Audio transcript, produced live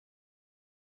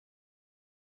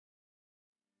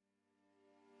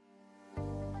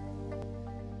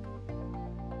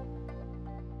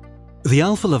The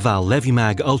Alfa Laval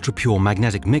LeviMag ultra-pure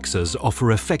magnetic mixers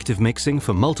offer effective mixing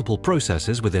for multiple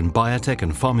processes within biotech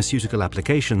and pharmaceutical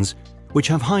applications, which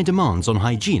have high demands on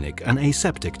hygienic and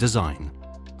aseptic design.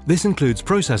 This includes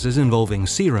processes involving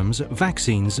serums,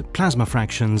 vaccines, plasma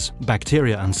fractions,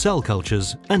 bacteria and cell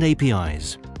cultures, and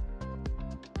APIs.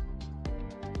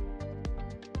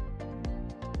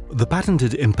 The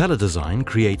patented impeller design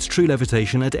creates true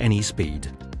levitation at any speed.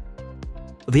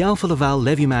 The Alfa Laval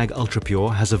LeviMag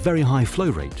UltraPure has a very high flow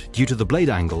rate due to the blade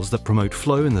angles that promote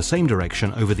flow in the same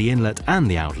direction over the inlet and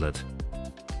the outlet.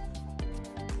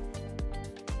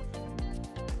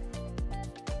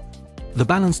 The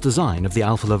balanced design of the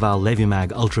Alfa Laval LeviMag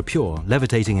UltraPure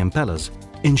levitating impellers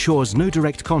ensures no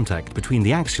direct contact between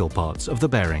the axial parts of the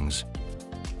bearings.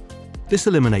 This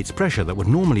eliminates pressure that would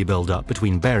normally build up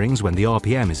between bearings when the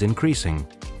RPM is increasing.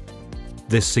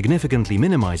 This significantly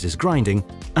minimizes grinding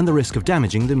and the risk of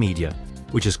damaging the media,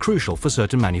 which is crucial for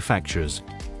certain manufacturers.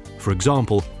 For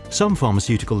example, some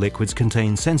pharmaceutical liquids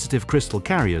contain sensitive crystal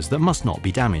carriers that must not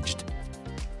be damaged.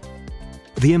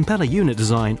 The impeller unit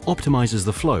design optimizes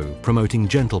the flow, promoting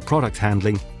gentle product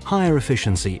handling, higher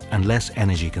efficiency and less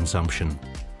energy consumption.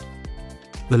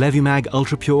 The LeviMag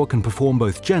UltraPure can perform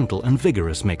both gentle and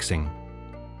vigorous mixing.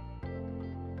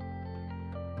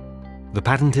 The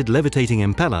patented levitating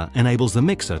impeller enables the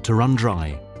mixer to run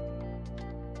dry.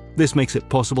 This makes it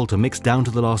possible to mix down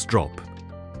to the last drop.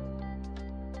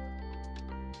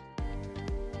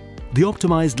 The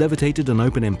optimized levitated and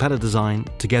open impeller design,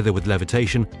 together with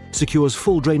levitation, secures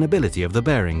full drainability of the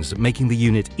bearings, making the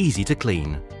unit easy to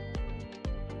clean.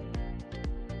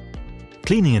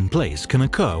 Cleaning in place can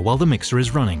occur while the mixer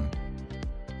is running.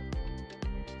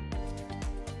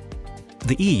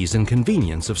 The ease and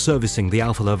convenience of servicing the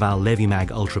Alfa Laval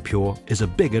LeviMag UltraPure is a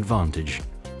big advantage.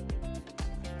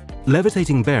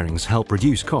 Levitating bearings help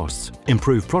reduce costs,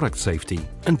 improve product safety,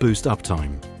 and boost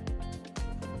uptime.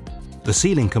 The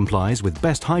sealing complies with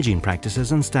best hygiene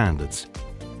practices and standards.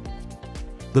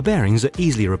 The bearings are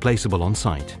easily replaceable on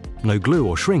site. No glue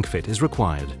or shrink fit is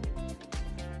required.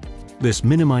 This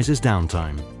minimizes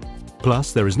downtime.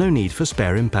 Plus, there is no need for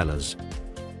spare impellers.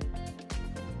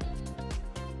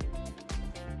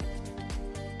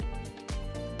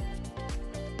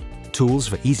 Tools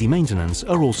for easy maintenance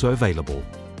are also available.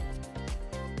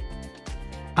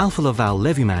 Alfa Laval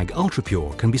LeviMag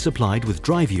UltraPure can be supplied with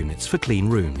drive units for clean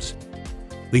rooms.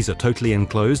 These are totally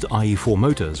enclosed IE4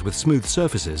 motors with smooth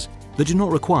surfaces that do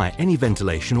not require any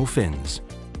ventilation or fins.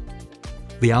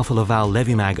 The Alfa Laval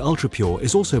LeviMag UltraPure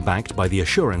is also backed by the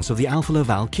assurance of the Alfa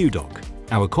Laval QDoc,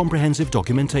 our comprehensive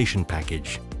documentation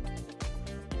package.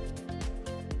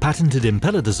 Patented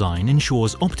impeller design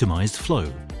ensures optimized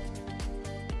flow.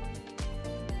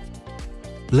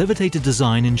 Levitated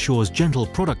design ensures gentle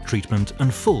product treatment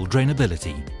and full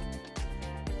drainability.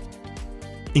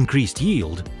 Increased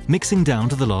yield, mixing down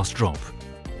to the last drop.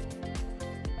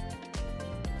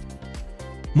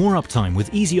 More uptime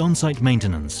with easy on-site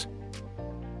maintenance.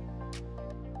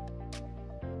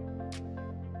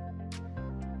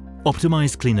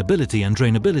 Optimized cleanability and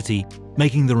drainability,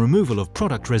 making the removal of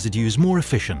product residues more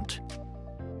efficient.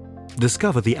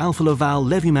 Discover the Alfa Laval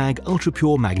LeviMag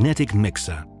UltraPure Magnetic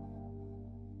Mixer.